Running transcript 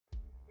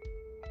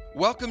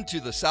Welcome to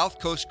the South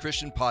Coast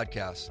Christian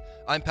Podcast.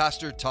 I'm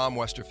Pastor Tom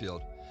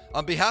Westerfield.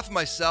 On behalf of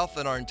myself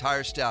and our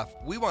entire staff,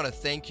 we want to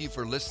thank you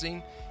for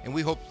listening, and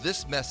we hope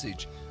this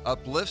message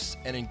uplifts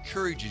and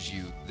encourages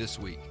you this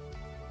week.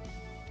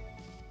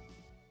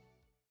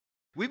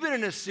 We've been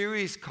in a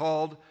series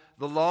called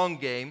The Long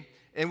Game,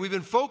 and we've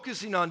been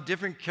focusing on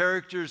different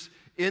characters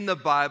in the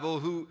Bible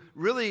who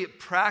really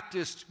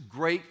practiced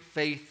great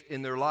faith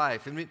in their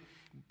life. And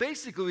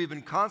basically, we've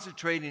been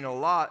concentrating a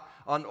lot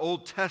on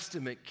Old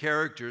Testament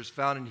characters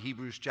found in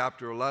Hebrews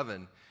chapter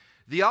 11.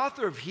 The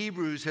author of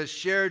Hebrews has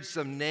shared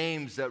some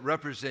names that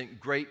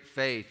represent great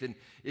faith. And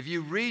if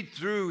you read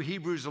through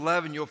Hebrews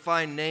 11, you'll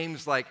find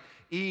names like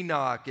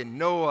Enoch and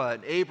Noah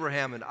and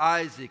Abraham and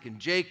Isaac and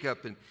Jacob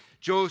and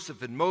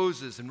Joseph and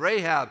Moses and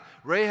Rahab.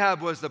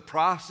 Rahab was the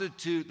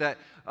prostitute that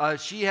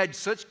she had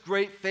such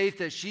great faith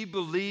that she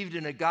believed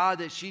in a God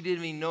that she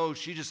didn't even know.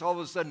 She just all of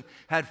a sudden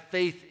had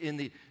faith in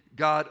the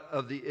God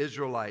of the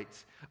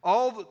Israelites.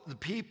 All the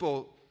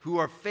people who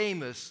are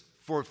famous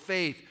for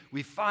faith,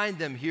 we find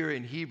them here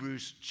in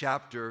Hebrews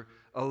chapter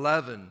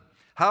 11.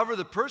 However,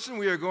 the person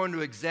we are going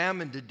to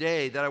examine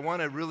today, that I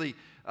want to really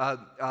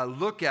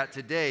look at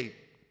today,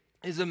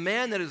 is a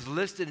man that is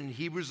listed in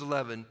Hebrews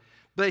 11,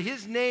 but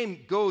his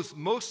name goes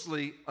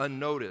mostly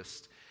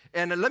unnoticed.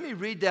 And let me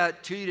read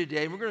that to you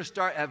today. We're going to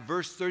start at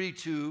verse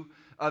 32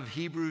 of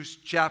Hebrews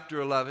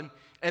chapter 11.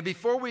 And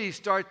before we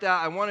start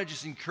that, I want to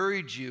just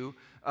encourage you.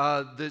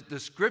 The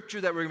scripture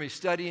that we're going to be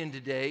studying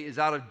today is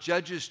out of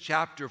Judges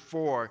chapter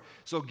 4.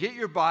 So get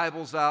your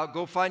Bibles out,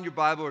 go find your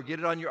Bible or get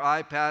it on your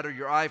iPad or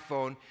your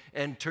iPhone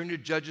and turn to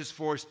Judges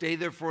 4. Stay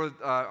there for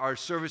our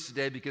service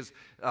today because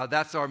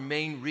that's our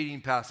main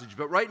reading passage.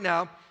 But right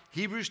now,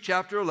 Hebrews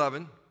chapter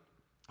 11,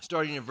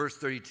 starting in verse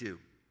 32.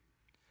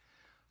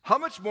 How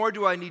much more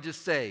do I need to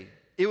say?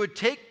 It would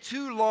take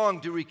too long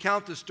to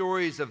recount the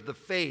stories of the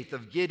faith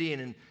of Gideon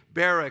and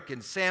Barak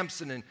and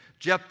Samson and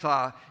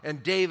Jephthah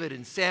and David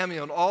and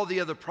Samuel and all the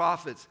other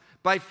prophets.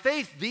 By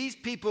faith, these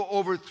people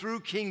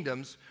overthrew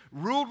kingdoms,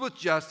 ruled with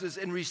justice,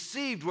 and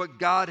received what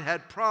God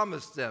had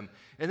promised them.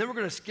 And then we're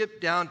going to skip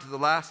down to the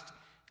last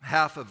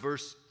half of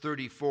verse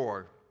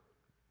 34.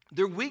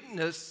 Their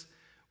weakness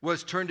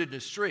was turned into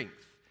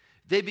strength.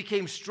 They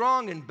became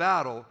strong in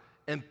battle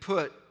and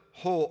put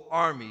whole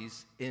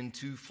armies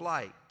into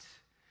flight.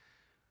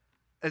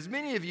 As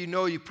many of you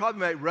know, you probably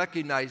might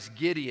recognize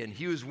Gideon.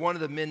 He was one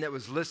of the men that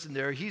was listed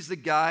there. He's the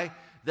guy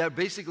that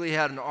basically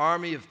had an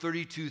army of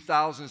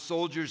 32,000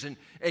 soldiers,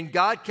 and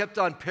God kept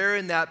on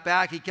paring that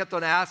back. He kept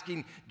on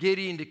asking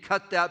Gideon to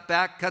cut that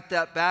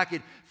back,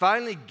 and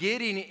finally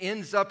Gideon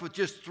ends up with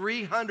just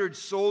 300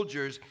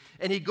 soldiers,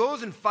 and he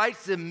goes and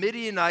fights the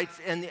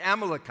Midianites and the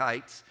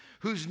Amalekites,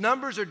 whose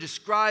numbers are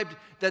described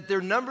that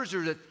their numbers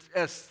are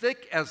as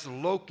thick as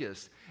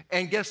locusts.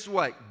 And guess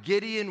what?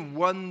 Gideon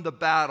won the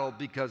battle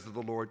because of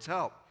the Lord's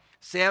help.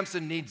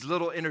 Samson needs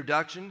little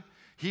introduction.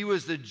 He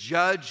was the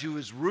judge who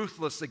was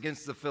ruthless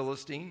against the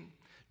Philistine.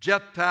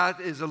 Jephthah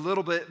is a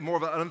little bit more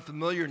of an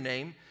unfamiliar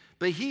name,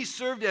 but he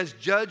served as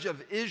judge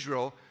of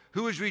Israel,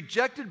 who was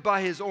rejected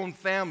by his own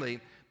family,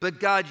 but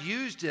God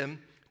used him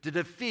to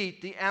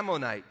defeat the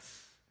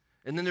Ammonites.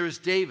 And then there is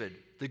David,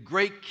 the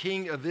great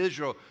king of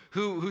Israel,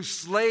 who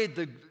slayed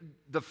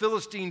the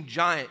Philistine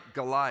giant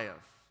Goliath.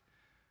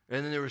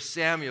 And then there was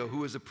Samuel, who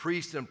was a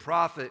priest and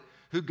prophet,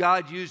 who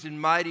God used in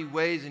mighty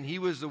ways, and he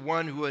was the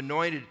one who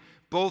anointed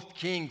both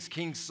kings,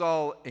 King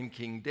Saul and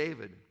King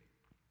David.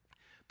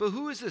 But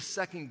who is the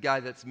second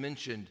guy that's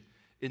mentioned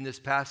in this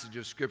passage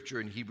of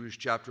Scripture in Hebrews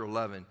chapter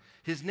 11?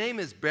 His name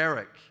is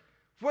Barak.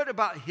 What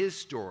about his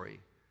story?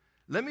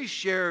 Let me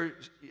share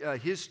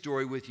his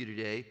story with you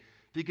today,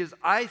 because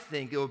I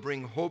think it will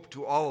bring hope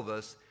to all of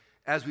us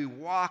as we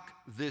walk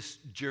this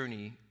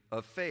journey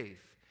of faith.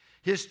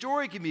 His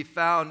story can be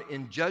found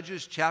in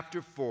Judges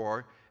chapter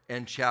 4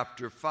 and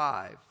chapter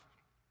 5.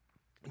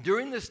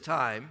 During this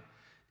time,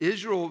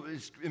 Israel,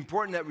 it's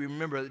important that we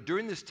remember that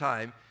during this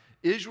time,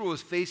 Israel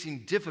was facing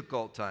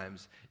difficult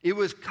times. It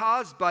was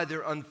caused by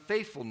their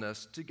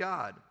unfaithfulness to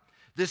God.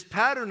 This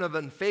pattern of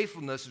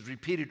unfaithfulness is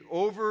repeated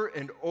over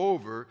and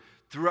over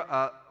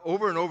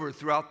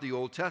throughout the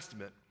Old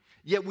Testament.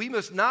 Yet we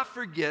must not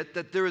forget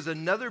that there is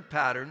another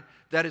pattern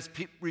that is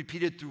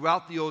repeated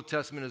throughout the Old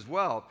Testament as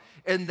well,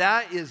 and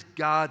that is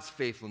God's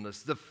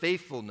faithfulness, the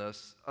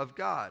faithfulness of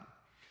God.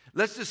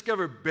 Let's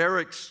discover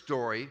Barak's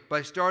story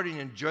by starting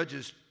in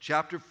Judges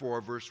chapter 4,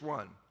 verse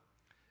 1.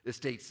 It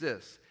states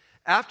this: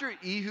 After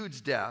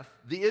Ehud's death,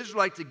 the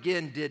Israelites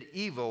again did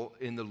evil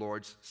in the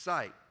Lord's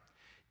sight.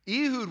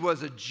 Ehud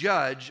was a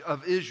judge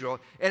of Israel,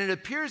 and it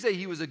appears that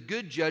he was a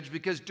good judge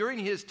because during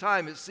his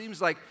time it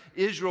seems like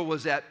Israel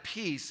was at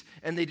peace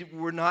and they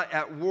were not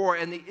at war,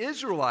 and the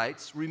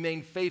Israelites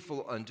remained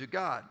faithful unto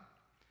God.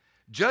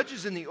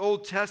 Judges in the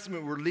Old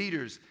Testament were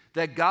leaders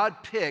that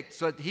God picked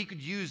so that he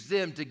could use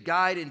them to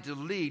guide and to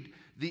lead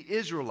the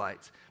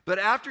Israelites. But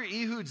after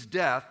Ehud's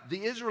death,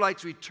 the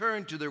Israelites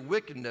returned to their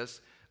wickedness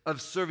of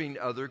serving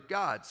other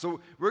gods. So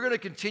we're going to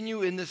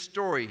continue in this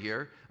story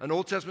here, an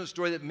Old Testament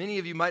story that many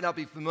of you might not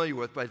be familiar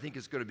with, but I think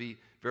it's going to be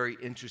very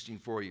interesting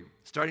for you.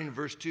 Starting in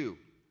verse 2.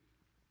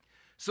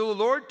 So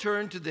the Lord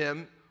turned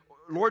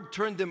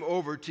them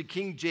over to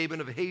King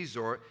Jabin of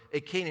Hazor, a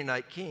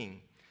Canaanite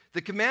king.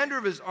 The commander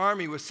of his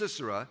army was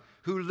Sisera,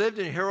 who lived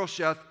in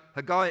Harosheth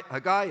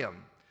Haggayim.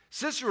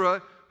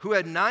 Sisera, who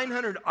had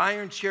 900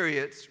 iron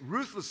chariots,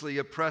 ruthlessly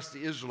oppressed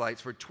the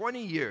Israelites for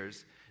 20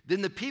 years.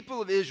 Then the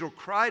people of Israel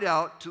cried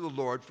out to the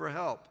Lord for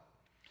help.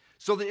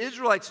 So the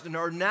Israelites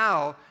are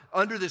now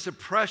under this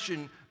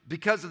oppression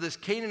because of this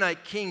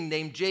Canaanite king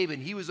named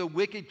Jabin. He was a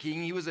wicked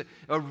king. He was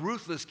a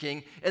ruthless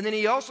king. And then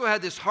he also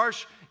had this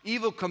harsh,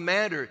 evil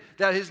commander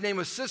that his name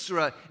was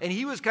Sisera, and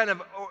he was kind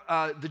of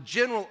the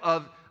general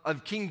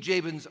of King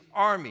Jabin's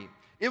army.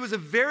 It was a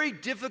very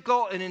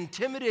difficult and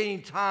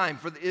intimidating time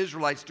for the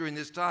Israelites during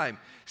this time.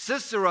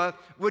 Sisera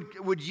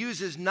would use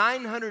his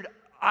 900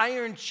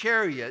 iron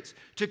chariots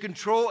to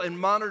control and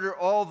monitor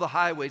all the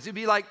highways. It'd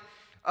be like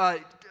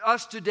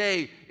us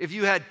today if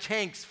you had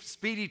tanks,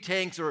 speedy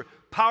tanks, or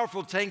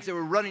powerful tanks that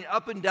were running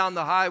up and down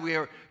the highway,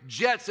 or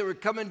jets that were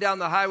coming down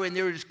the highway, and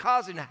they were just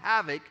causing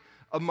havoc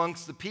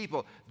amongst the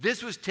people.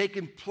 This was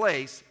taking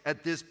place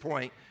at this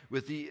point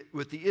with the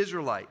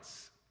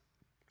Israelites.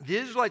 The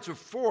Israelites were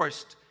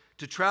forced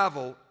to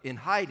travel in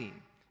hiding.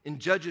 In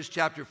Judges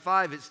chapter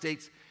 5, it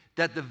states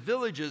that the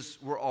villages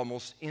were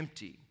almost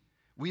empty.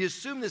 We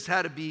assume this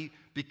had to be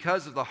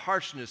because of the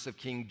harshness of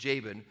King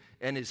Jabin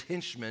and his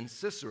henchman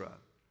Sisera.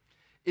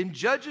 In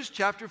Judges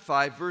chapter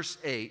 5, verse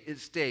 8, it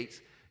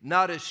states,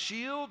 "Not a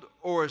shield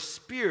or a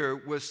spear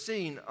was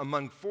seen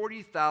among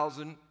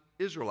 40,000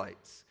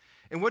 Israelites."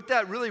 And what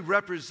that really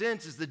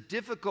represents is the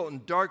difficult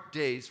and dark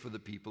days for the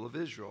people of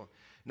Israel.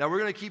 Now we're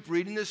going to keep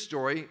reading this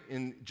story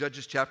in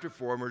Judges chapter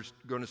 4, and we're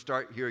going to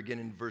start here again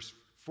in verse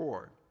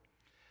 4.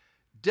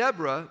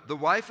 Deborah, the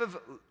wife of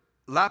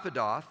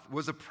Lapidoth,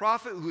 was a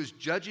prophet who was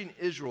judging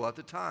Israel at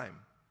the time.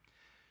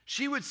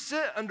 She would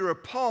sit under a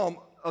palm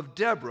of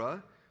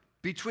Deborah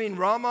between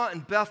Ramah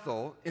and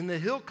Bethel in the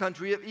hill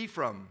country of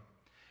Ephraim,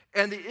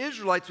 and the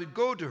Israelites would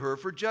go to her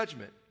for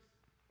judgment.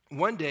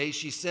 One day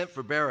she sent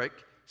for Barak,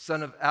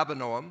 son of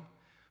Abinoam,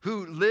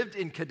 who lived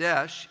in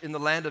Kadesh in the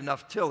land of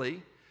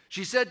Naphtali.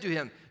 She said to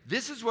him,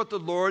 "This is what the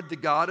Lord, the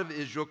God of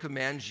Israel,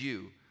 commands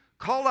you.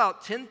 Call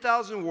out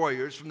 10,000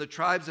 warriors from the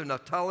tribes of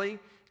Naphtali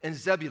and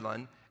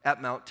Zebulun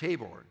at Mount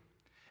Tabor.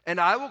 And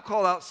I will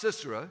call out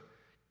Sisera,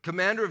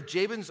 commander of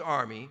Jabin's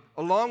army,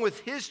 along with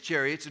his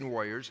chariots and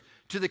warriors,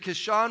 to the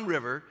Kishon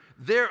River.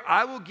 There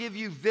I will give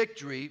you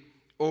victory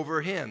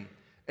over him."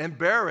 And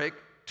Barak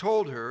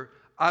told her,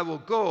 "I will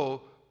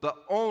go,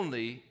 but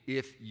only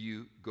if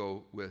you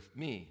go with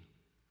me."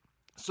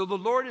 So the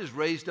Lord has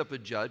raised up a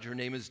judge. Her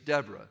name is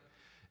Deborah.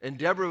 And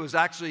Deborah was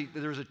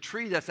there's a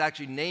tree that's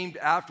actually named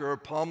after her,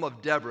 palm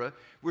of Deborah,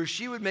 where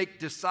she would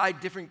decide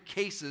different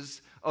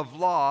cases of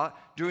law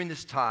during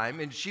this time,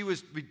 and she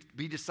would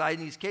be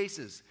deciding these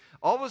cases.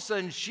 All of a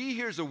sudden, she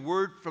hears a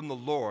word from the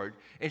Lord,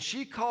 and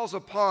she calls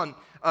upon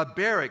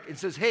Barak and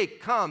says, "Hey,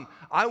 come,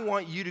 I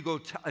want you to go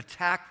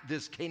attack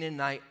this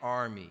Canaanite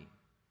army."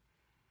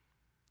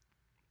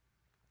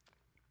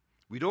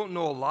 We don't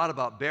know a lot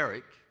about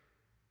Barak,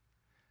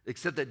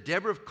 except that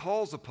Deborah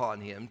calls upon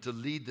him to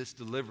lead this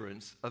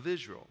deliverance of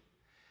Israel.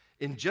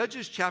 In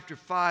Judges chapter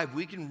 5,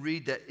 we can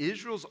read that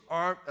Israel's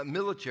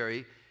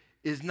military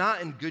is not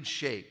in good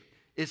shape.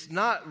 It's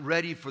not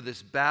ready for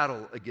this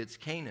battle against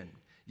Canaan.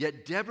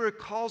 Yet Deborah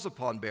calls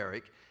upon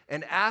Barak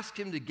and asks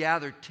him to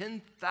gather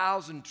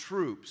 10,000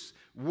 troops,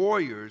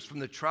 warriors from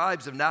the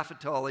tribes of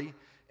Naphtali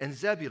and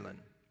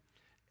Zebulun.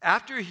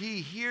 After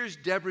he hears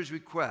Deborah's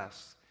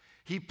request,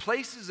 he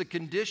places a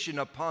condition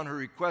upon her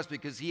request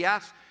because she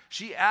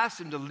asked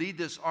him to lead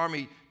this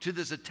army to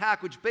this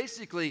attack, which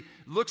basically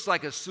looks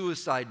like a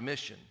suicide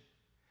mission.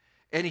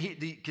 And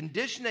the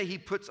condition that he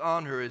puts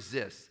on her is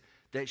this,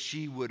 that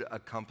she would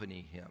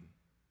accompany him.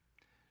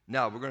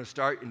 Now, we're going to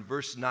start in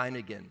verse 9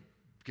 again,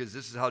 because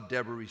this is how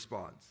Deborah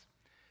responds.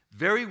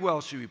 "Very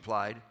well," she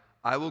replied,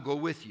 "I will go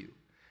with you.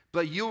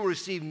 But you will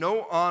receive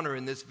no honor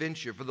in this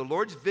venture, for the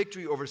Lord's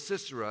victory over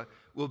Sisera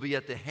will be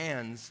at the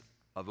hands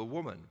of a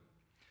woman."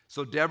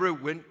 So Deborah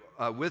went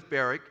with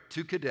Barak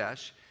to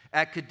Kadesh.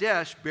 At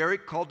Kadesh,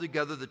 Barak called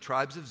together the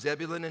tribes of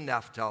Zebulun and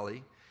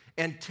Naphtali,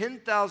 and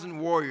 10,000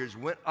 warriors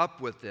went up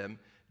with them.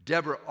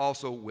 Deborah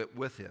also went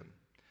with him.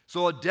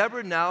 So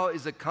Deborah now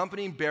is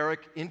accompanying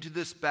Barak into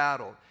this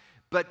battle,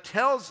 but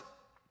tells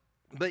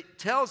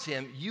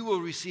him, "You will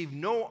receive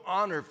no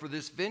honor for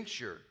this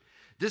venture."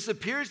 This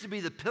appears to be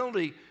the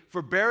penalty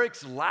for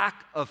Barak's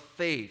lack of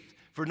faith,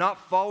 for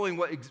not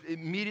following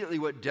immediately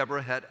what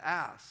Deborah had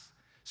asked.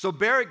 So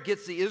Barak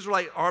gets the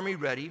Israelite army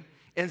ready,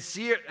 and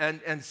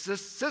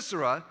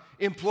Sisera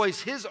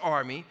employs his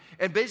army,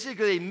 and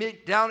basically they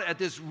meet down at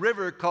this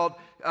river called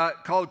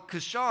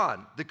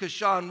Kishon, the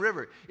Kishon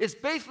River. It's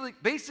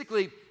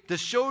basically the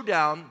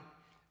showdown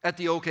at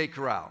the OK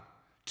Corral.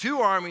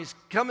 Two armies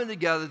coming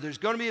together, there's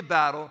going to be a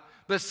battle,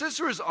 but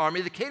Sisera's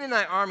army, the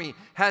Canaanite army,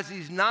 has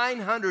these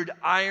 900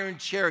 iron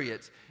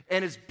chariots,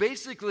 and it's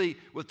basically,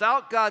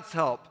 without God's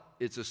help,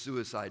 it's a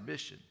suicide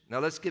mission. Now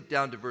let's skip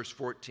down to verse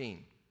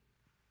 14.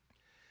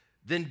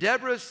 Then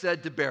Deborah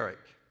said to Barak,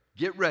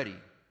 "Get ready.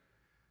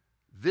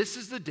 This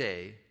is the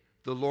day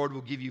the Lord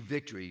will give you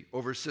victory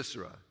over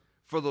Sisera,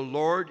 for the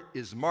Lord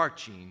is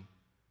marching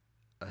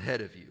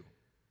ahead of you."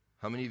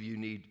 How many of you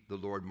need the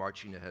Lord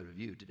marching ahead of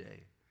you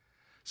today?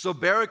 So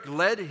Barak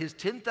led his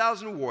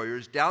 10,000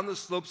 warriors down the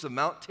slopes of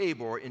Mount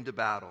Tabor into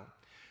battle.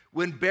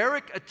 When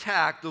Barak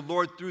attacked, the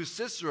Lord threw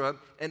Sisera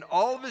and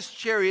all of his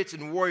chariots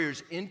and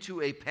warriors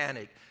into a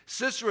panic.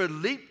 Sisera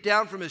leaped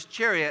down from his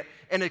chariot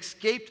and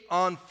escaped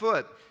on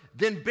foot.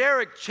 Then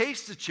Barak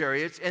chased the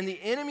chariots and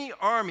the enemy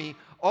army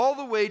all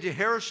the way to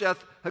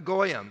Harosheth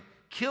Hagoyim,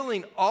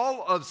 killing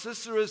all of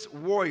Sisera's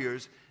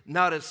warriors.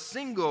 Not a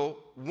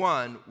single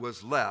one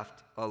was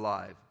left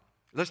alive.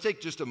 Let's take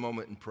just a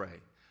moment and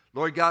pray.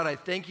 Lord God, I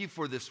thank you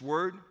for this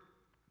word.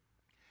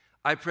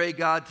 I pray,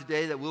 God,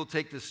 today that we'll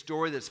take this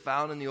story that's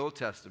found in the Old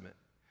Testament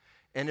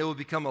and it will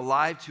become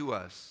alive to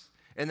us.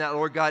 And that,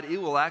 Lord God, it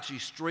will actually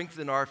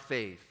strengthen our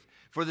faith.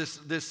 For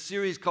this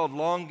series called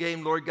Long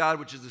Game, Lord God,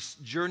 which is this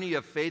journey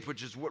of faith,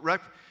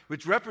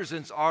 which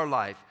represents our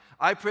life.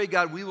 I pray,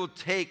 God, we will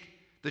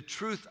take the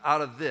truth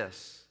out of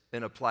this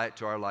and apply it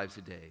to our lives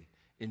today.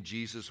 In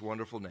Jesus'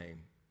 wonderful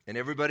name. And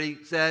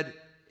everybody said,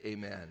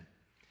 amen.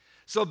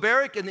 So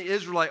Barak and the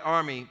Israelite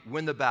army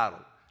win the battle.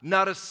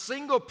 Not a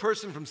single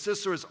person from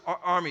Sisera's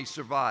army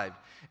survived.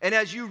 And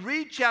as you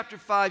read chapter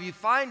 5, you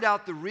find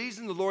out the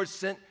reason the Lord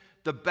sent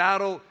the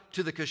battle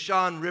to the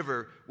Kishon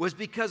River was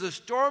because a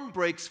storm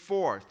breaks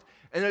forth.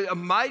 And a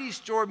mighty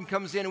storm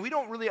comes in, and we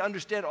don't really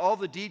understand all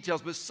the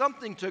details, but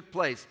something took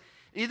place.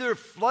 Either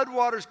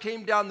floodwaters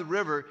came down the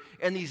river,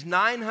 and these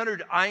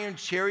 900 iron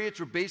chariots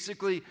were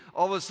basically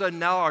all of a sudden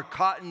now are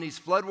caught in these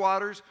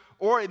floodwaters,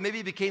 or it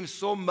maybe became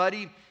so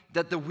muddy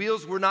that the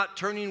wheels were not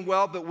turning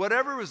well. But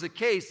whatever was the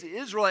case, the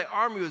Israelite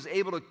army was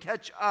able to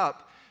catch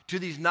up to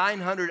these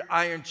 900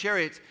 iron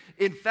chariots.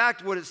 In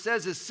fact, what it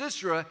says is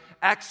Sisera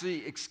actually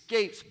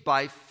escapes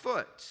by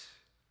foot.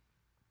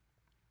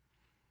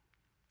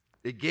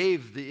 It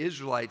gave the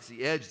Israelites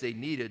the edge they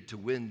needed to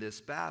win this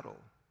battle.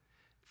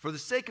 For the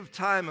sake of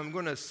time, I'm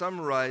going to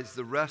summarize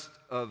the rest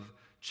of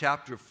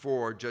chapter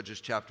 4,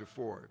 Judges chapter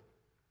 4.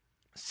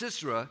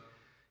 Sisera,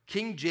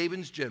 King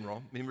Jabin's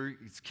general, remember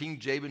it's King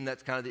Jabin,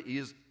 that's kind of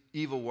the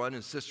evil one,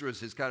 and Sisera is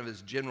his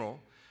general,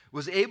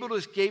 was able to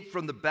escape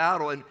from the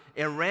battle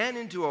and ran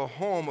into a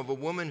home of a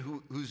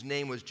woman whose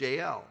name was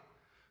Jael,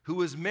 who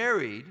was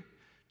married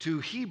to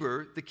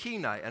Heber the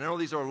Kenite. And I know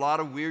these are a lot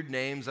of weird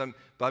names,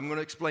 but I'm going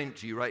to explain it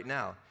to you right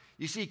now.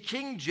 You see,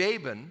 King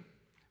Jabin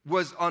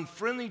was on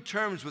friendly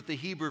terms with the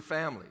Heber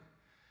family.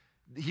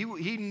 He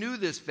knew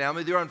this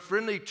family. They were on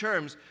friendly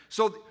terms.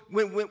 So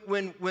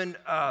when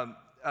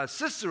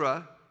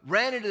Sisera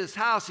ran into his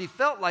house, he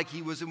felt like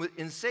he was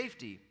in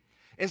safety.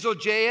 And so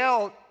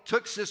Jael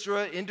took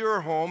Sisera into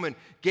her home and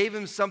gave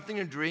him something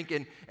to drink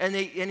and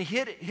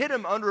hid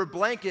him under a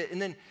blanket.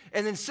 And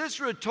then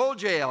Sisera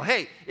told Jael,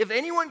 "Hey, if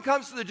anyone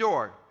comes to the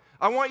door,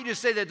 I want you to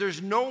say that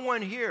there's no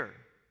one here."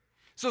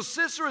 So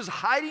Sisera is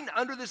hiding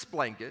under this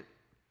blanket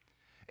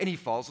and he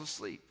falls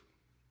asleep.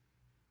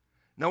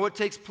 Now what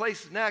takes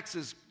place next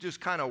is just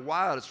kind of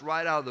wild. It's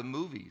right out of the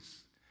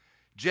movies.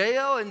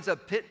 Jael ends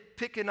up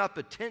picking up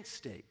a tent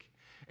stake.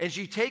 And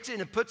she takes it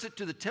and puts it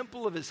to the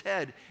temple of his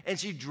head, and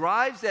she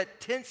drives that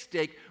tent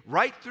stake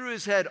right through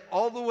his head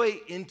all the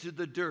way into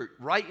the dirt,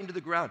 right into the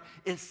ground.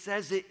 It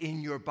says it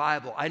in your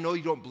Bible. I know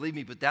you don't believe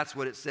me, but that's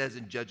what it says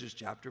in Judges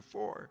chapter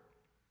 4.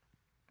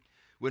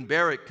 When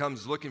Barak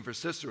comes looking for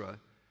Sisera,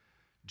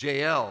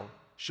 Jael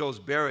shows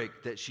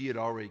Barak that she had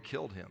already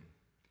killed him.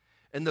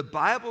 And the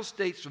Bible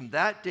states from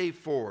that day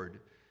forward,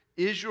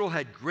 Israel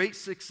had great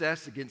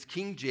success against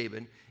King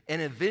Jabin,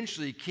 and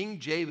eventually King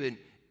Jabin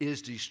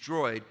is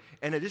destroyed.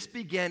 And this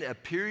began a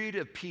period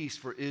of peace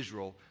for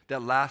Israel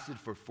that lasted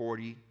for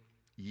 40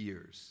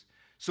 years.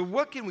 So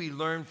what can we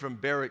learn from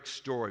Barak's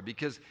story?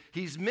 Because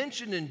he's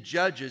mentioned in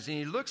Judges, and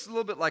he looks a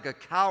little bit like a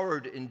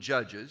coward in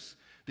Judges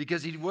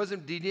because he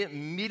didn't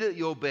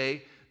immediately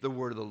obey the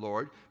word of the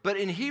Lord. But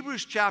in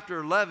Hebrews chapter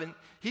 11,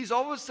 he's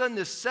all of a sudden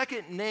the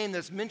second name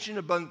that's mentioned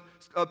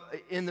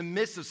in the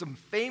midst of some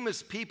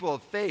famous people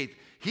of faith.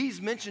 He's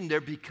mentioned there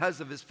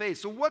because of his faith.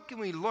 So what can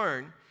we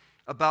learn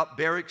about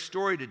Barak's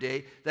story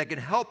today that can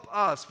help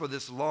us for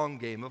this long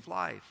game of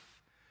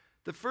life?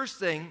 The first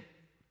thing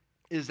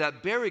is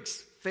that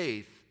Barak's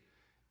faith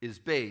is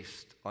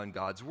based on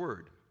God's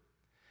word.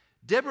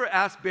 Deborah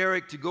asked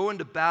Barak to go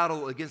into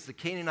battle against the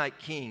Canaanite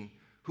king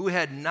who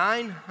had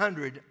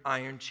 900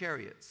 iron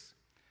chariots.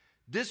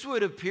 This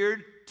would have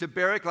appeared to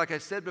Barak, like I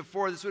said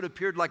before, this would have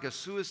appeared like a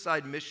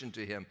suicide mission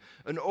to him,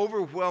 an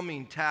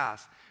overwhelming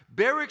task.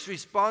 Barak's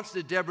response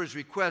to Deborah's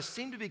request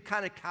seemed to be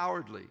kind of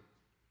cowardly.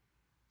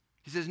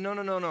 He says, no,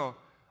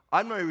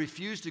 I'm going to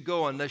refuse to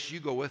go unless you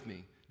go with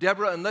me.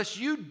 Deborah, unless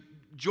you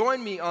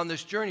join me on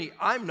this journey,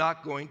 I'm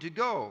not going to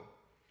go.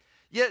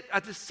 Yet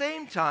at the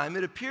same time,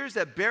 it appears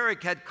that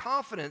Barak had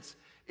confidence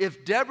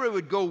if Deborah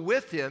would go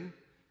with him,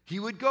 he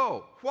would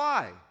go.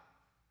 Why?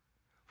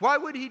 Why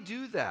would he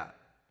do that?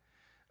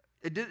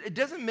 It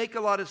doesn't make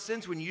a lot of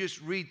sense when you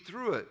just read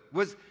through it.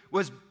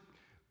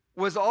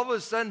 Was all of a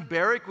sudden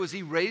Barak, was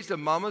he raised a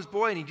mama's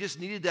boy and he just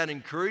needed that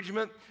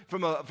encouragement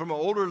from an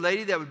older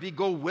lady that would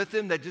go with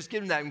him, that just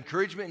give him that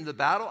encouragement in the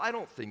battle? I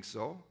don't think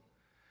so.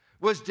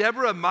 Was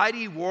Deborah a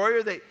mighty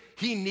warrior that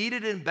he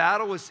needed in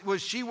battle?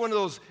 Was she one of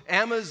those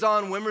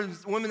Amazon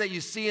women that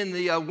you see in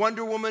the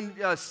Wonder Woman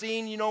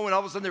scene, when all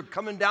of a sudden they're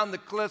coming down the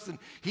cliffs and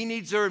he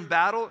needs her in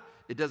battle?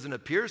 It doesn't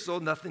appear so.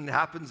 Nothing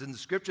happens in the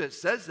scripture that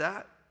says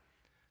that.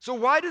 So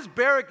why does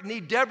Barak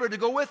need Deborah to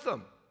go with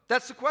him?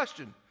 That's the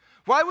question.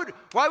 Why would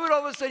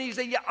all of a sudden he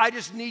say, yeah, I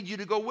just need you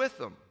to go with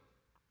them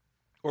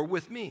or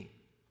with me?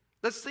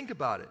 Let's think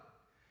about it.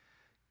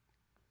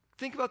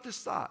 Think about this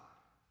thought.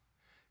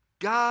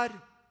 God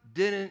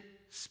didn't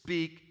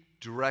speak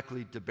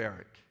directly to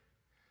Barak.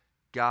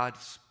 God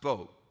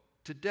spoke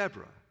to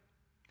Deborah.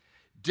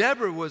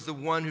 Deborah was the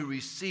one who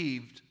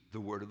received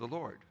the word of the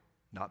Lord,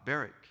 not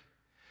Barak.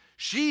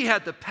 She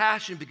had the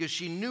passion because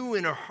she knew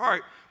in her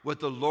heart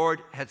what the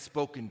Lord had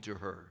spoken to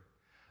her.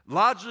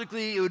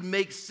 Logically, it would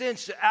make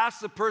sense to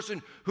ask the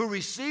person who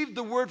received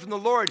the word from the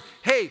Lord,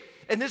 hey,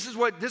 and this is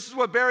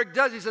what Barak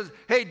does. He says,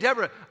 hey,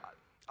 Deborah,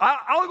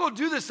 I'll go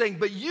do this thing,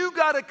 but you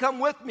got to come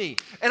with me.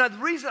 And the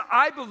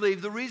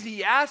reason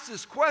he asked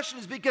this question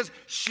is because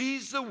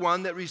she's the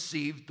one that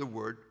received the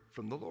word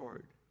from the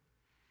Lord.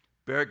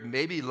 Barak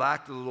maybe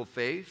lacked a little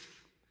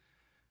faith,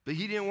 but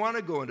he didn't want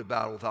to go into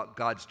battle without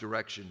God's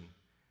direction.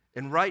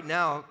 And right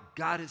now,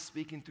 God is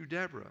speaking through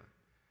Deborah.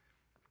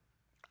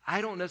 I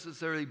don't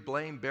necessarily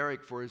blame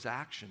Barak for his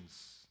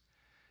actions.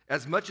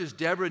 As much as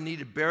Deborah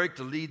needed Barak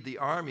to lead the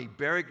army,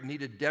 Barak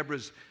needed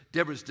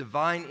Deborah's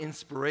divine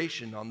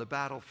inspiration on the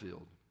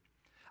battlefield.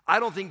 I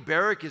don't think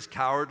Barak is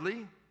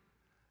cowardly.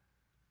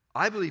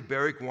 I believe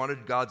Barak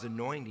wanted God's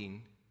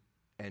anointing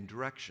and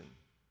direction.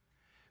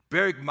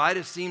 Barak might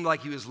have seemed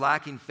like he was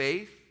lacking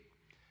faith,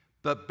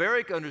 but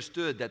Barak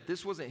understood that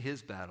this wasn't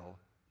his battle,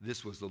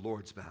 this was the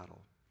Lord's battle.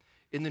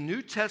 In the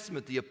New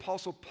Testament, the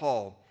Apostle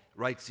Paul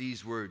writes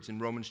these words in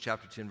Romans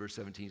chapter 10, verse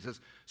 17. He says,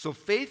 so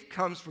faith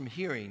comes from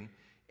hearing,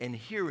 and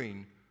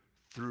hearing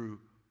through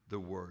the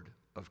word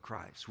of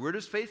Christ. Where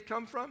does faith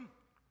come from?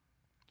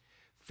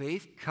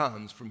 Faith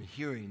comes from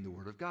hearing the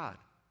word of God.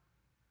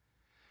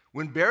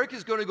 When Barak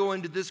is going to go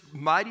into this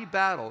mighty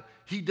battle,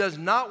 he does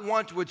not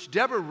want, which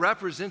Deborah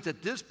represents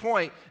at this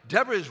point.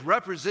 Deborah is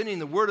representing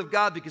the word of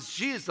God because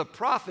she is the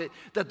prophet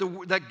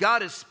that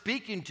God is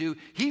speaking to.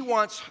 He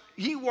wants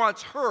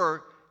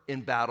her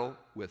in battle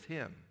with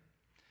him.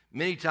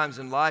 Many times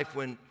in life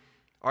when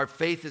our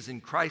faith is in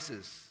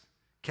crisis,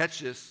 catch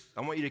this,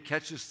 I want you to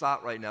catch this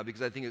thought right now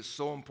because I think it's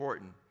so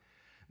important.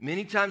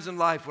 Many times in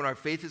life when our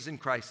faith is in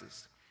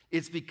crisis,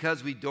 it's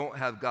because we don't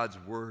have God's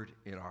word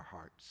in our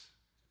hearts.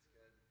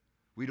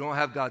 We don't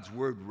have God's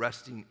word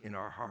resting in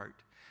our heart.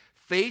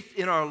 Faith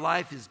in our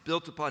life is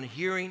built upon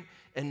hearing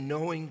and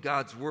knowing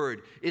God's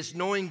word. It's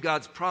knowing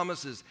God's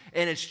promises,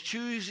 and it's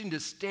choosing to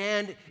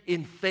stand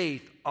in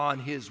faith on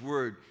his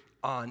word,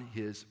 on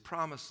his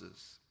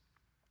promises.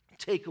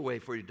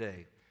 Takeaway for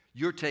today,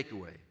 your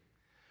takeaway.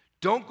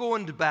 Don't go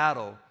into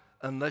battle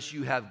unless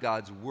you have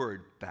God's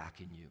word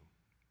backing you.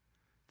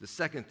 The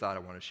second thought I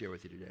want to share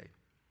with you today.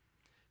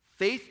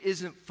 Faith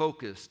isn't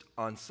focused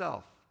on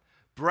self.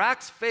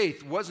 Barak's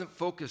faith wasn't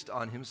focused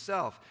on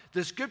himself.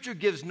 The scripture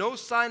gives no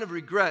sign of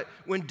regret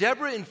when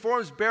Deborah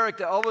informs Barak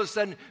that all of a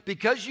sudden,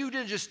 because you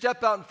didn't just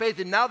step out in faith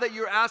and now that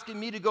you're asking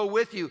me to go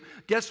with you,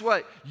 guess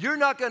what? You're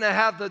not going to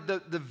have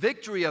the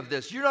victory of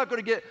this. You're not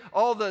going to get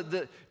all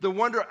the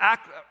wonder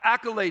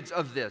accolades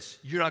of this.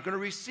 You're not going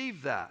to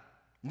receive that.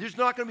 There's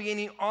not going to be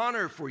any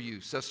honor for you,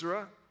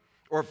 Sisera,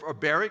 or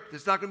Barak.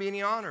 There's not going to be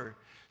any honor.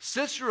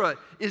 Sisera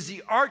is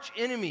the arch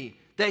enemy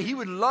that he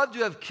would love to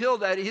have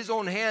killed at his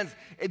own hands,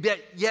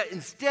 yet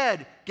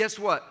instead, guess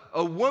what?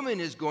 A woman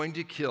is going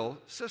to kill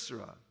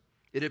Sisera.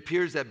 It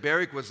appears that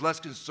Barak was less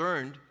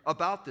concerned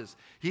about this.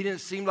 He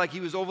didn't seem like he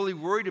was overly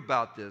worried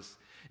about this.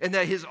 And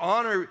that his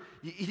honor,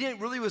 he didn't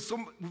really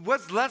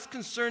was less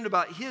concerned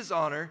about his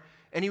honor,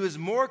 and he was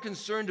more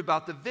concerned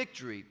about the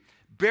victory.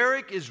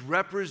 Barak is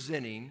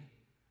representing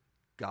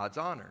God's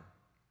honor.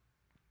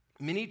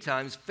 Many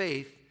times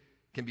faith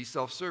can be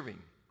self-serving,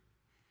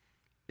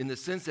 in the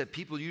sense that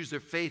people use their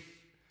faith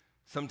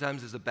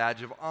sometimes as a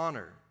badge of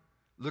honor.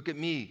 Look at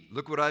me.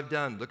 Look what I've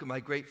done. Look at my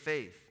great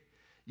faith.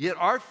 Yet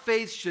our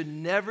faith should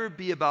never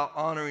be about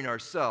honoring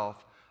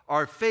ourselves.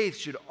 Our faith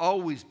should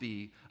always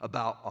be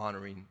about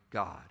honoring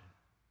God.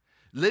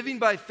 Living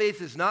by faith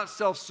is not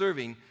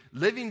self-serving.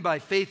 Living by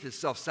faith is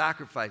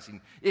self-sacrificing.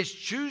 It's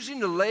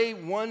choosing to lay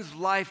one's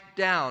life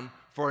down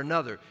for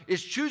another.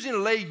 It's choosing to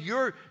lay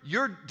your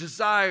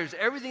desires,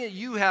 everything that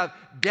you have,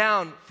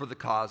 down for the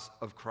cause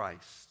of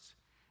Christ.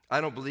 I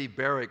don't believe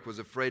Barak was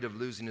afraid of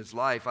losing his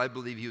life. I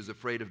believe he was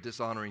afraid of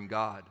dishonoring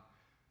God.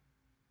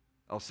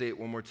 I'll say it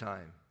one more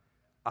time.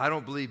 I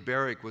don't believe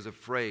Barak was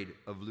afraid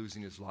of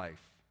losing his life.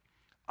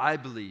 I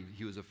believe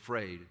he was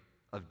afraid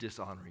of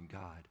dishonoring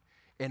God.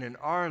 And in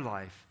our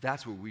life,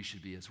 that's where we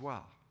should be as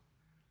well.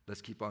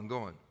 Let's keep on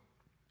going.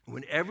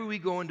 Whenever we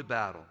go into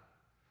battle,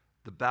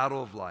 the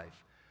battle of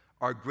life,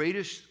 our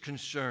greatest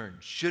concern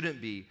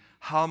shouldn't be,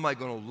 how am I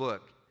going to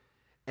look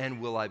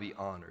and will I be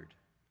honored?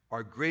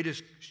 Our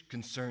greatest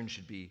concern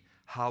should be,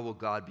 how will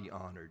God be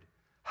honored?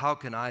 How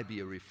can I be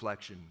a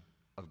reflection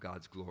of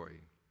God's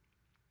glory?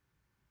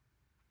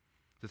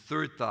 The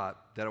third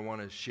thought that I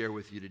want to share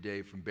with you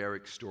today from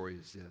Barrack's story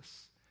is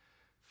this: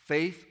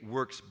 faith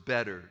works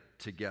better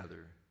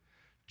together.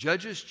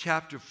 Judges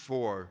chapter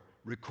 4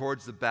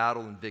 records the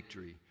battle and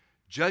victory.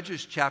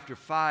 Judges chapter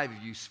 5,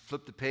 if you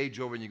flip the page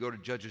over and you go to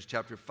Judges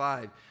chapter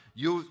 5,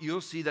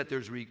 you'll see that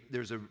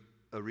there's a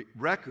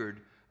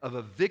record of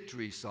a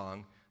victory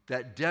song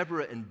that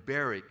Deborah and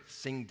Barak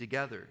sing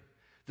together.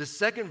 The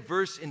second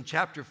verse in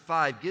chapter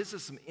 5 gives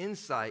us some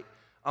insight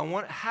on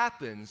what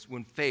happens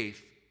when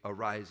faith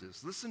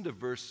arises. Listen to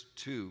verse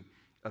 2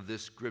 of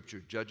this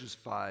scripture, Judges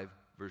 5,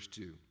 verse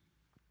 2.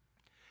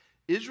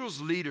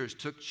 Israel's leaders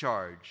took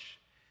charge,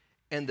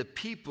 and the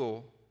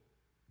people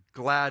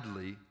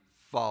gladly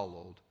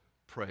followed.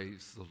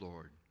 Praise the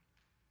Lord.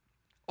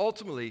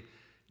 Ultimately,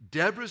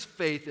 Deborah's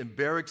faith and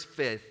Barak's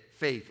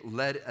faith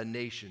led a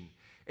nation.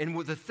 And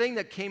the thing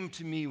that came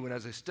to me when I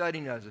was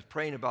studying, I was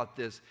praying about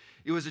this,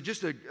 it was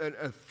just a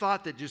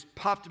thought that just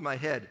popped in my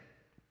head.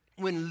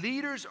 When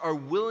leaders are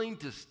willing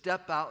to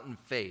step out in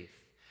faith,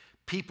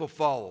 people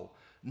follow.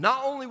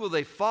 Not only will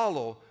they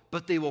follow,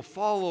 but they will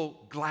follow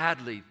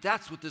gladly.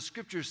 That's what the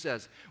scripture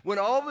says. When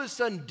all of a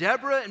sudden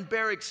Deborah and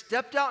Barak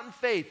stepped out in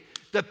faith,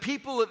 the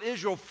people of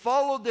Israel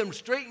followed them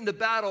straight into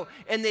battle,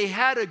 and they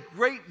had a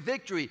great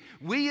victory.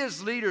 We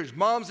as leaders,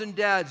 moms and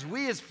dads,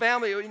 we as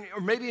family,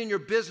 or maybe in your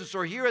business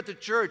or here at the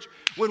church,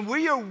 when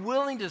we are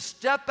willing to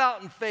step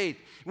out in faith,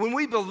 when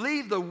we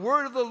believe the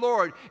word of the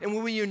Lord, and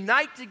when we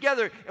unite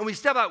together and we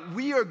step out,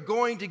 we are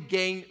going to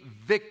gain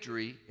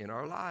victory in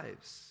our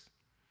lives.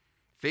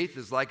 Faith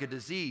is like a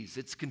disease.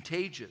 It's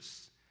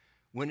contagious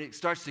when it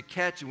starts to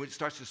catch and when it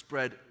starts to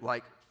spread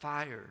like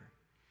fire.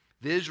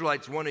 The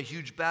Israelites won a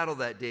huge battle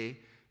that day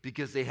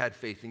because they had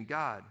faith in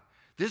God.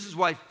 This is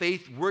why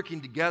faith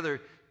working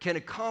together can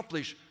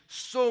accomplish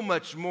so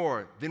much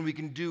more than we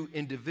can do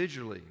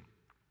individually.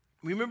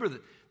 Remember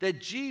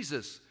that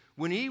Jesus,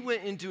 when he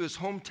went into his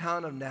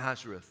hometown of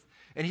Nazareth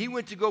and he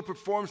went to go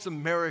perform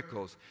some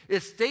miracles,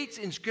 it states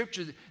in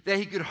Scripture that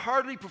he could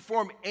hardly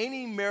perform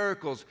any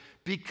miracles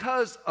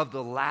because of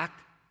the lack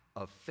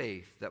of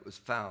faith that was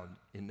found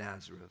in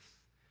Nazareth.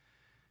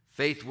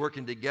 Faith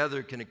working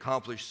together can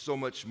accomplish so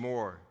much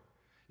more.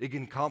 It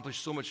can accomplish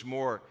so much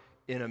more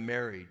in a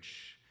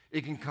marriage.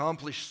 It can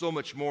accomplish so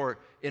much more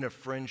in a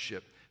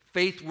friendship.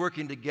 Faith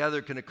working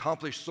together can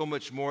accomplish so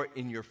much more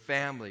in your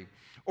family,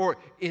 or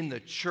in the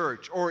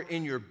church, or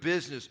in your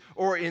business,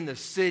 or in the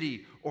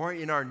city, or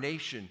in our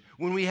nation.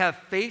 When we have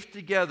faith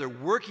together,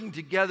 working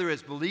together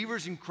as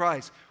believers in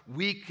Christ,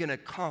 we can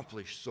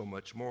accomplish so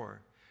much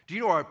more. Do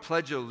you know our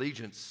Pledge of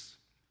Allegiance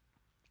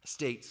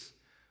states,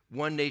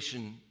 one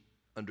nation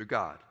under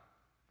God?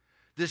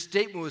 This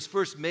statement was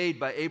first made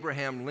by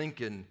Abraham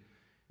Lincoln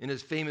in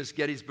his famous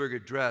Gettysburg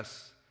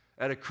Address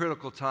at a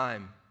critical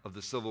time of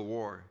the Civil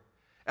War.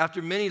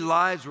 After many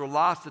lives were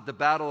lost at the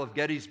Battle of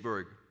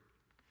Gettysburg,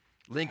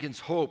 Lincoln's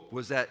hope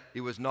was that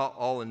it was not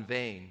all in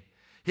vain.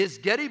 His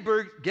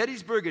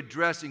Gettysburg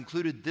Address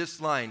included this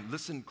line,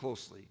 listen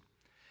closely,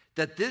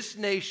 that this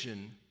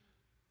nation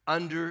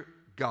under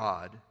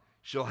God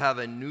shall have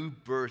a new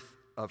birth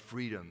of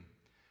freedom.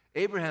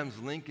 Abraham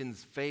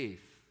Lincoln's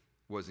faith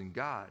was in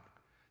God,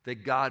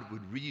 that God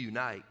would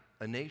reunite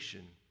a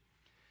nation.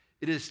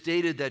 It is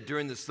stated that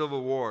during the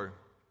Civil War,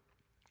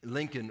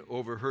 Lincoln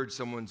overheard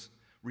someone's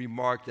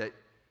remark that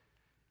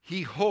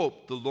he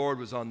hoped the Lord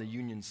was on the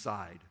Union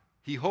side.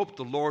 He hoped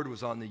the Lord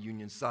was on the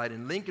Union side,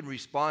 and Lincoln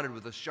responded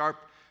with a sharp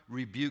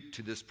rebuke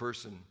to this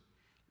person.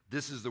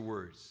 This is the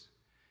words.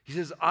 He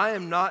says, I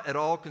am not at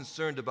all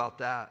concerned about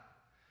that,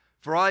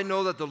 for I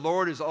know that the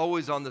Lord is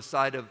always on the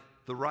side of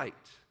the right.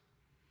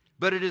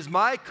 But it is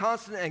my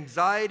constant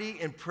anxiety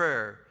and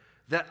prayer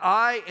that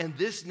I and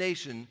this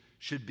nation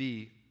should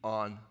be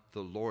on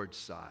the Lord's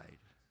side.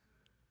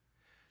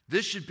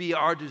 This should be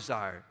our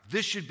desire.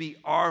 This should be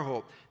our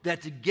hope,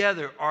 that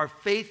together our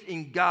faith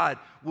in God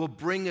will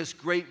bring us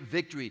great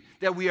victory,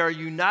 that we are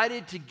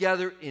united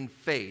together in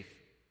faith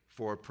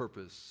for a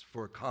purpose,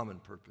 for a common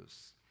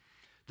purpose.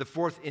 The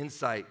fourth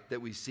insight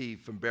that we see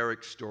from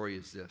Barak's story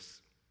is this: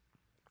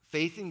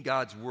 faith in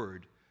God's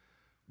word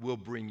will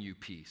bring you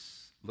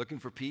peace. Looking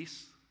for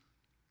peace?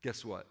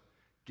 Guess what?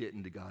 Get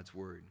into God's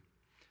word.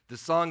 The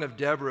Song of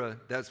Deborah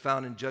that's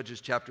found in Judges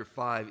chapter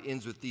 5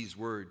 ends with these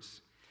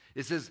words.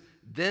 It says,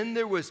 then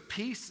there was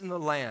peace in the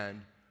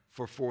land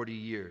for 40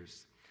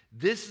 years.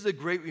 This is a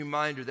great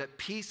reminder that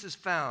peace is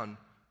found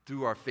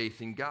through our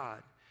faith in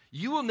God.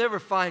 You will never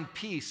find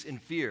peace in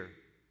fear.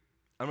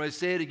 I'm going to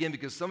say it again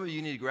because some of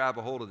you need to grab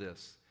a hold of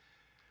this.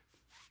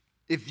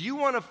 If you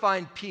want to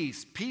find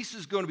peace, peace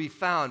is going to be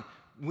found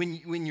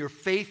when your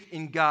faith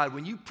in God,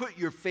 when you put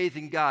your faith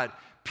in God,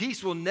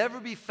 peace will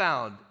never be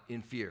found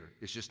in fear.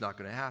 It's just not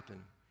going to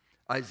happen.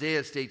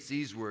 Isaiah states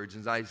these words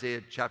in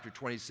Isaiah chapter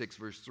 26,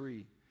 verse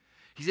 3.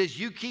 He says,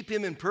 you keep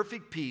him in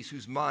perfect peace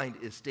whose mind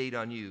is stayed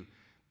on you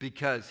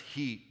because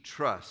he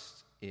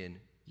trusts in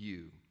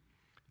you.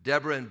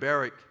 Deborah and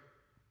Barak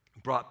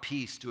brought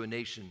peace to a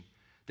nation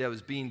that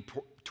was being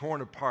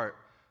torn apart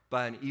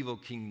by an evil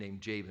king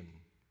named Jabin.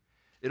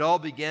 It all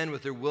began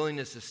with their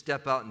willingness to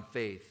step out in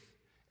faith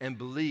and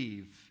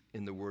believe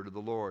in the word of the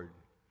Lord.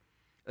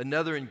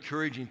 Another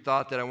encouraging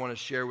thought that I want to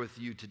share with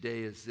you today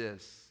is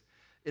this.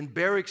 In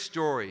Barak's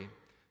story,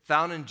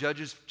 found in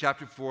Judges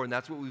chapter 4, and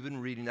that's what we've been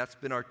reading, that's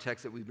been our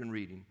text that we've been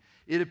reading,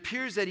 it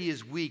appears that he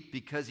is weak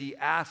because he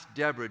asked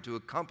Deborah to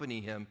accompany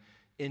him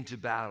into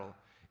battle.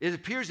 It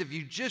appears if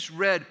you just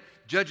read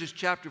Judges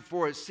chapter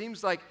 4, it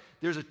seems like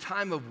there's a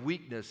time of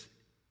weakness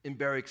in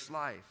Barak's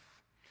life.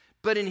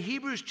 But in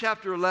Hebrews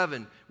chapter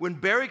 11, when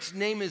Barak's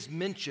name is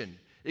mentioned,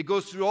 it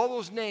goes through all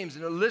those names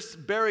and it lists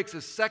Barak's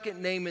a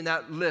second name in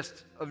that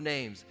list of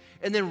names.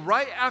 And then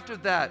right after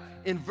that,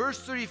 in verse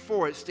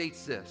 34, it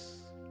states this.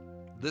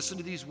 Listen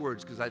to these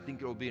words because I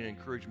think it will be an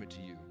encouragement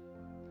to you.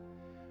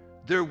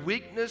 Their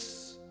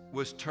weakness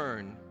was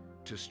turned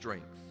to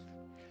strength.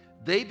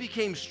 They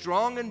became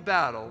strong in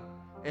battle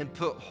and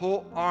put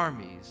whole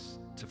armies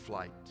to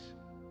flight.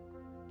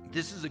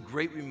 This is a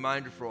great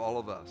reminder for all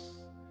of us.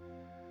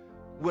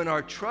 When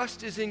our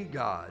trust is in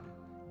God,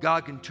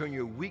 God can turn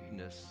your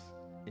weakness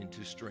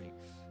into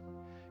strength.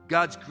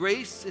 God's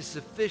grace is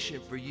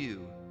sufficient for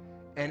you,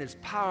 and His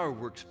power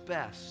works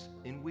best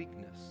in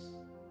weakness.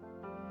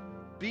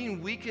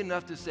 Being weak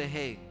enough to say,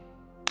 hey,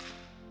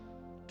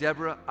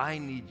 Deborah, I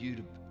need you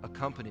to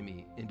accompany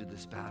me into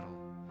this battle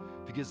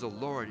because the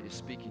Lord is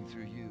speaking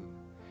through you.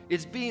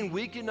 It's being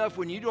weak enough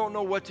when you don't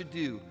know what to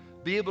do,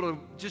 be able to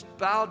just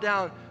bow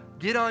down,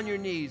 get on your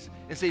knees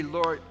and say,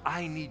 Lord,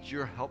 I need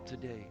your help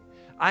today.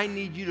 I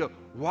need you to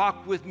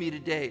walk with me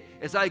today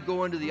as I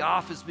go into the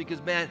office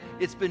because, man,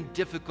 it's been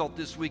difficult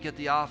this week at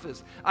the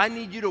office. I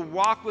need you to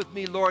walk with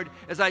me, Lord,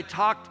 as I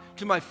talk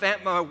to my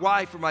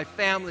wife or my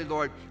family,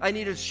 Lord. I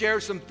need to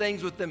share some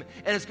things with them,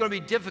 and it's going to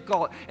be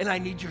difficult, and I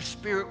need your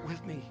Spirit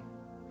with me.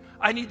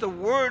 I need the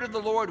word of the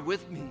Lord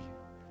with me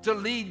to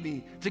lead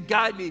me, to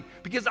guide me,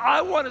 because I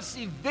want to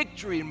see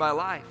victory in my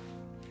life.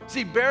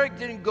 See, Barak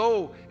didn't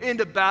go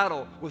into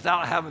battle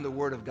without having the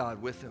word of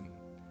God with him.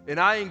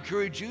 And I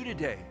encourage you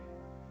today,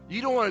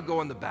 you don't want to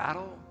go in the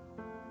battle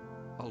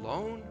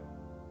alone.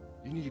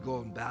 You need to go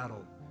in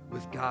battle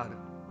with God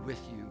with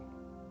you.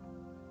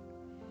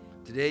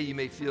 Today you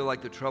may feel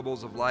like the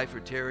troubles of life are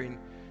tearing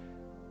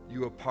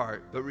you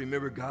apart, but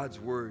remember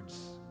God's words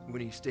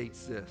when He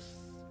states this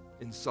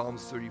in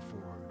Psalms 34.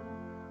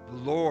 The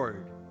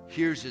Lord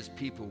hears His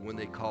people when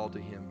they call to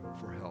Him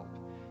for help.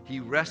 He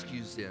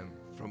rescues them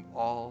from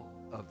all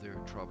of their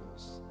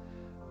troubles.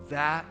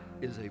 That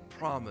is a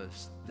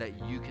promise that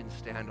you can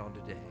stand on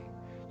today.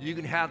 You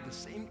can have the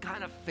same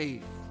kind of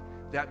faith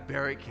that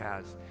Barak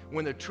has.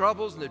 When the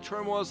troubles and the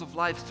turmoils of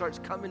life starts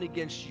coming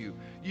against you,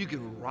 you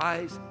can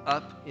rise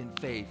up in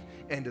faith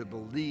and to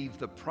believe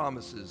the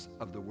promises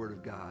of the Word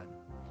of God.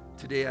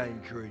 Today I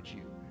encourage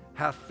you,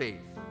 have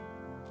faith,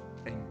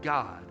 and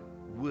God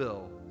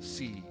will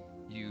see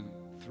you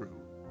through.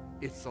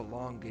 It's the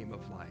long game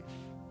of life.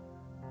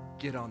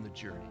 Get on the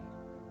journey.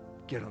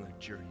 Get on the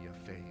journey of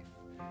faith.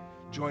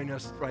 Join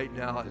us right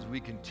now as we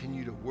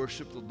continue to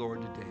worship the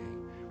Lord today.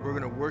 We're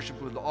going to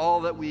worship with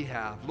all that we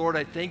have. Lord,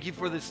 I thank you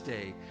for this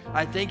day.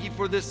 I thank you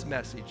for this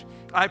message.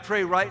 I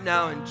pray right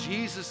now in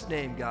Jesus'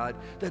 name, God,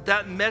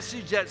 that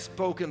message that's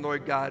spoken,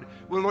 Lord God,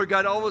 will, Lord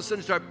God, all of a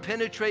sudden start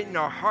penetrating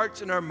our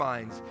hearts and our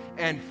minds.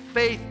 And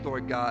faith,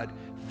 Lord God,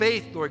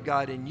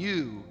 in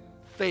you,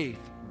 faith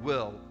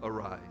will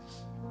arise.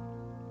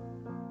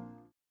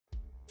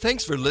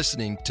 Thanks for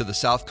listening to the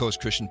South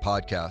Coast Christian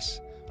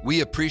Podcast.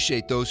 We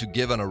appreciate those who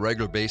give on a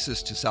regular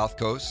basis to South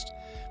Coast,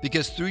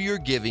 because through your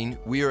giving,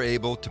 we are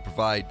able to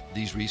provide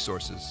these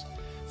resources.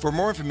 For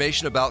more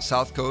information about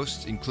South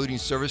Coast, including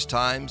service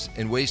times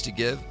and ways to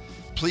give,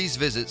 please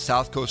visit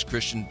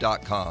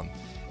southcoastchristian.com.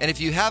 And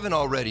if you haven't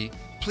already,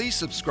 please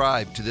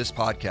subscribe to this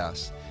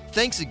podcast.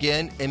 Thanks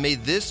again, and may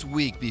this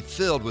week be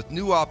filled with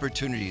new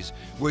opportunities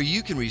where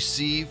you can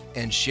receive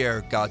and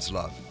share God's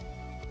love.